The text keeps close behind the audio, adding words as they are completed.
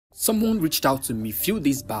Someone reached out to me a few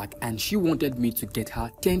days back and she wanted me to get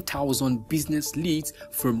her 10,000 business leads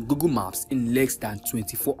from Google Maps in less than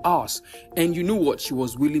 24 hours. And you know what? She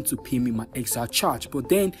was willing to pay me my extra charge. But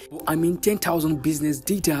then, 10,000 business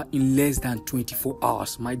data in less than 24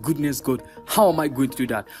 hours. My goodness God, how am I going to do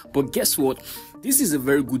that? But guess what? This is a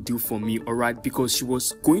very good deal for me, alright, because she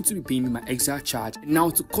was going to be paying me my extra charge. Now,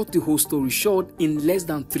 to cut the whole story short, in less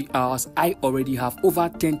than 3 hours, I already have over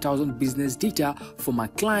 10,000 business data for my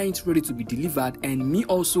clients ready to be delivered and me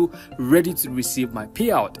also ready to receive my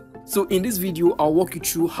payout. So in this video, I'll walk you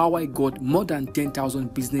through how I got more than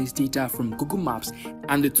 10,000 business data from Google Maps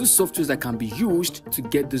and the two softwares that can be used to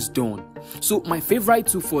get this done. So my favorite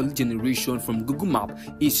tool for lead generation from Google Maps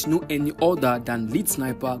is no any other than Lead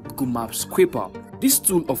Sniper Google Maps Scraper. This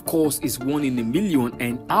tool, of course, is one in a million,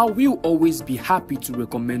 and I will always be happy to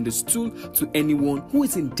recommend this tool to anyone who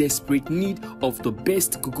is in desperate need of the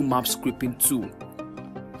best Google Maps scraping tool.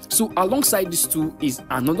 So alongside this tool is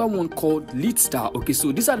another one called Leadstal. Okay,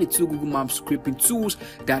 so these are the two Google Maps scraping tools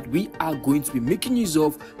that we are going to be making use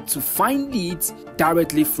of to find leads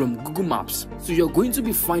directly from Google Maps. So you're going to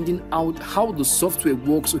be finding out how the software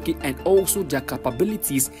works, okay, and also their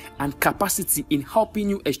capabilities and capacity in helping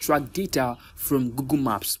you extract data from Google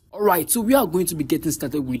Maps. Alright, so we are going to be getting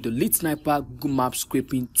started with the Lead Sniper Google Maps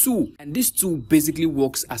scraping tool, and this tool basically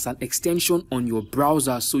works as an extension on your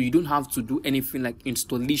browser, so you don't have to do anything like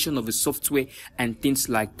installation of the software and things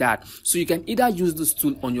like that. So you can either use this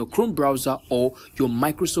tool on your Chrome browser or your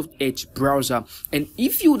Microsoft Edge browser. And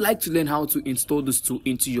if you would like to learn how to install this tool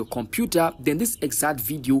into your computer, then this exact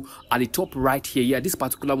video at the top right here, this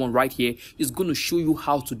particular one right here, is going to show you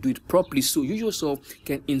how to do it properly, so you yourself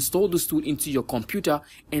can install this tool into your computer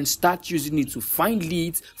and start using it to find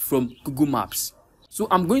leads from Google Maps. So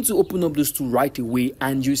I'm going to open up this tool right away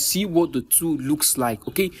and you see what the tool looks like.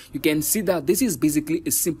 Okay, you can see that this is basically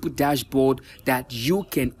a simple dashboard that you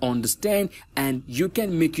can understand and you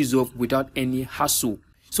can make use of without any hassle.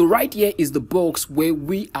 So right here is the box where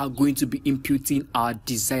we are going to be inputting our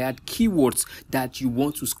desired keywords that you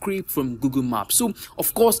want to scrape from Google Maps. So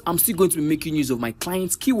of course, I'm still going to be making use of my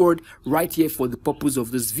client's keyword right here for the purpose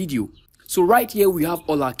of this video. So right here we have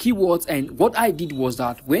all our keywords, and what I did was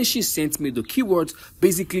that when she sent me the keywords,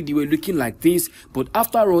 basically they were looking like this, but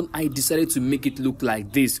after all I decided to make it look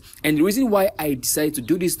like this. And the reason why I decided to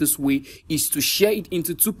do this way is to share it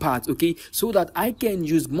into two parts, okay, so that I can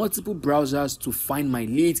use multiple browsers to find my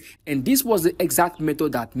leads. And this was the exact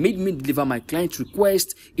method that made me deliver my client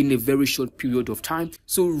request in a very short period of time.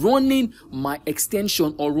 So running my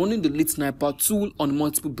extension or running the Lead Sniper tool on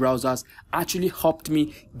multiple browsers actually helped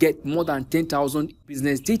me get more than 10,000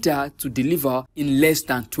 business data to deliver in less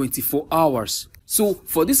than 24 hours. So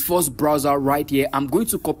for this first browser right here, I'm going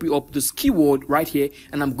to copy up this keyword right here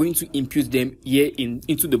and I'm going to input them here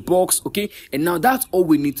into the box, okay? And now that's all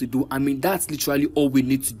we need to do. That's literally all we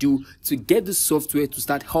need to do to get the software to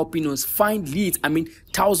start helping us find leads.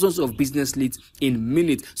 Thousands of business leads in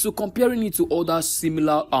minutes. So comparing it to other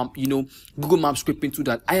similar Google Maps scraping tool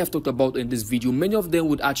that I have talked about in this video, many of them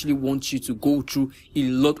would actually want you to go through a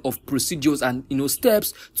lot of procedures and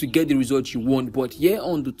steps to get the result you want. But here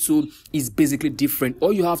on the tool is basically different.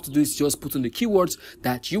 All you have to do is just put in the keywords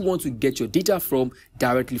that you want to get your data from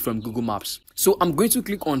directly from Google Maps. So I'm going to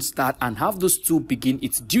click on start and have this tool begin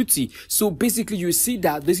its duty. So basically you see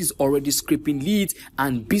that this is already scraping leads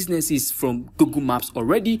and businesses from Google Maps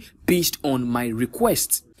already based on my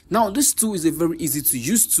request. Now this tool is a very easy to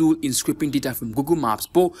use tool in scraping data from Google Maps,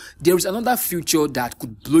 but there is another feature that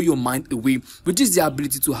could blow your mind away, which is the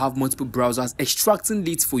ability to have multiple browsers extracting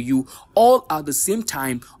leads for you all at the same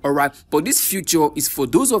time. Alright, but this feature is for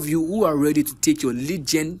those of you who are ready to take your lead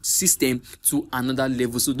gen system to another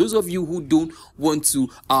level. So those of you who don't want to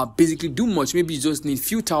basically do much, maybe you just need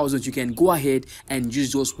few thousands, you can go ahead and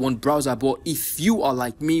use just one browser. But if you are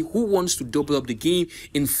like me who wants to double up the game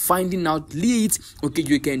in finding out leads, okay,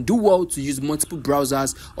 you can do well to use multiple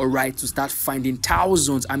browsers, alright, to start finding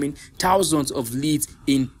thousands of leads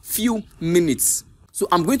in few minutes. So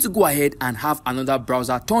I'm going to go ahead and have another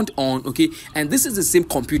browser turned on, okay, and this is the same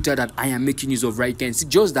computer that I am making use of, right? You can see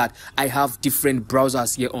just that I have different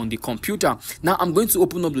browsers here on the computer. Now I'm going to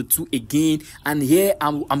open up the tool again, and here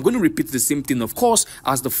I'm going to repeat the same thing, of course,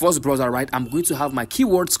 as the first browser, right? I'm going to have my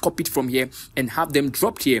keywords copied from here and have them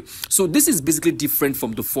dropped here. So this is basically different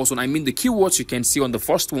from the first one. The keywords you can see on the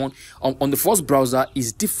first one, on the first browser,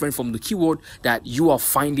 is different from the keyword that you are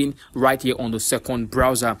finding right here on the second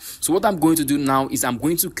browser. So what I'm going to do now is interface, I'm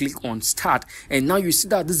going to click on start, and now you see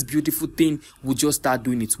that this beautiful thing will just start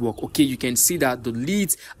doing its work. Okay, you can see that the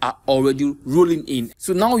leads are already rolling in.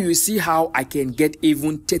 So now you see how I can get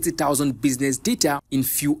even 30,000 business data in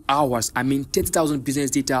few hours. I mean, 30,000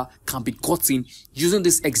 business data can be gotten using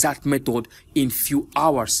this exact method in few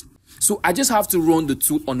hours. So I just have to run the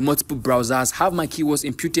tool on multiple browsers, have my keywords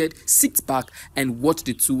imputed, sit back and watch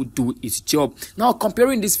the tool do its job. Now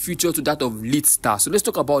comparing this feature to that of Leadstal. So let's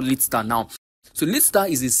talk about Leadstal now. So Leadstal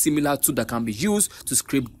is a similar tool that can be used to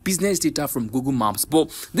scrape business data from Google Maps, but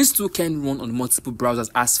this tool can run on multiple browsers.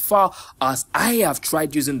 As far as I have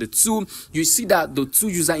tried using the tool, you see that the tool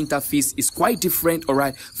user interface is quite different,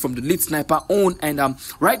 alright, from the Lead Sniper own. And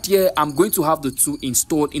right here, I'm going to have the tool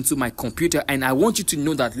installed into my computer, and I want you to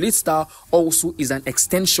know that Leadstal also is an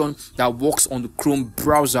extension that works on the Chrome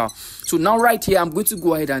browser. So now right here, I'm going to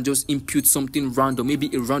go ahead and just impute something random, maybe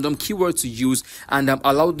a random keyword to use, and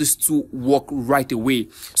allow this to work right away.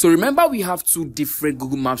 So remember, we have two different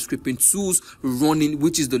Google Maps scraping tools running,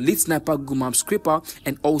 which is the Lead Sniper Google Maps Scraper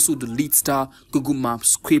and also the Leadstal Google Maps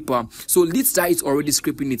Scraper. So Leadstal is already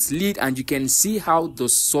scraping its lead, and you can see how the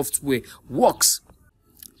software works.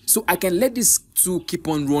 So I can let this tool keep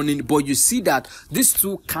on running, but you see that this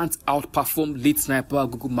tool can't outperform Lead Sniper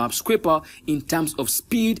Google Maps Scraper in terms of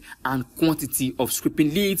speed and quantity of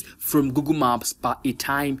scraping leads from Google Maps per a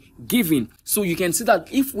time given. So you can see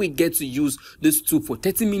that if we get to use this tool for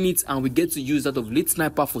 30 minutes and we get to use that of Lead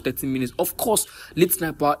Sniper for 30 minutes, of course, Lead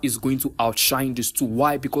Sniper is going to outshine this tool.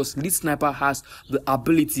 Why? Because Lead Sniper has the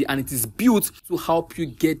ability and it is built to help you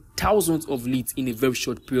get thousands of leads in a very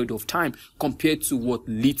short period of time compared to what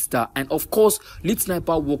Leadstal. And of course, Lead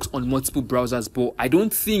Sniper works on multiple browsers, but I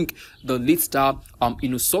don't think the Leadstal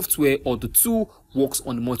software or the tool works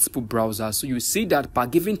on multiple browsers. So you see that per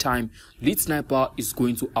given time, Lead Sniper is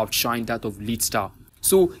going to outshine that of Leadstal.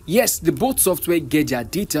 So yes, the both software get their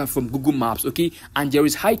data from Google Maps, okay, and there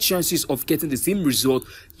is high chances of getting the same result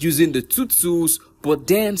using the two tools, but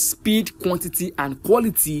then speed, quantity and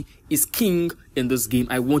quality is king in this game.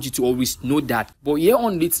 I want you to always know that. But here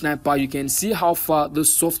on Lead Sniper, you can see how far the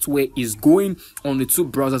software is going on the two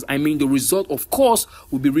browsers. I mean, the result, of course,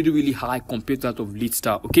 will be really high compared to that of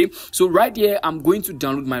Leadstal. Okay, so right here, I'm going to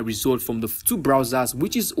download my result from the two browsers,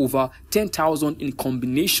 which is over 10,000 in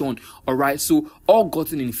combination. All right, so all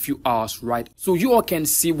gotten in a few hours, right? So you all can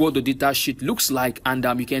see what the data sheet looks like, and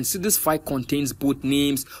you can see this file contains both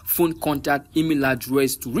names, phone contact, email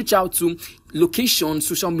address to reach out to, location,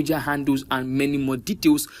 social media handles, and many more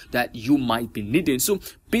details that you might be needing. So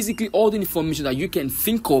basically all the information that you can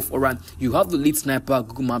think of, alright, you have the Lead Sniper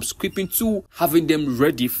Google Maps scraping tool having them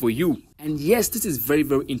ready for you. And yes, this is very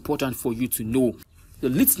important for you to know. The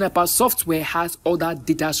Lead Sniper software has other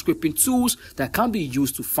data scraping tools that can be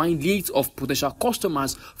used to find leads of potential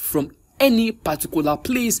customers from any particular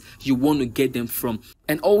place you want to get them from.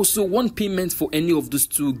 And also, one payment for any of those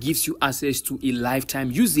two gives you access to a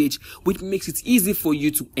lifetime usage, which makes it easy for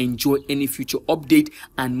you to enjoy any future update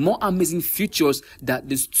and more amazing features that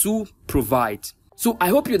this tool provides. So I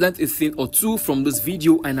hope you learned a thing or two from this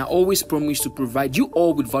video, and I always promise to provide you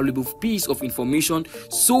all with valuable piece of information.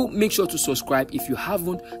 So make sure to subscribe if you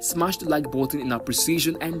haven't, smash the like button in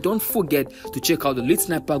appreciation, and don't forget to check out the Lead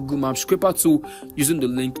Sniper Google Maps Scraper tool using the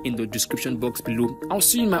link in the description box below. I'll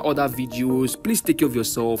see you in my other videos. Please take care of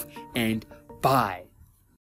yourself and bye.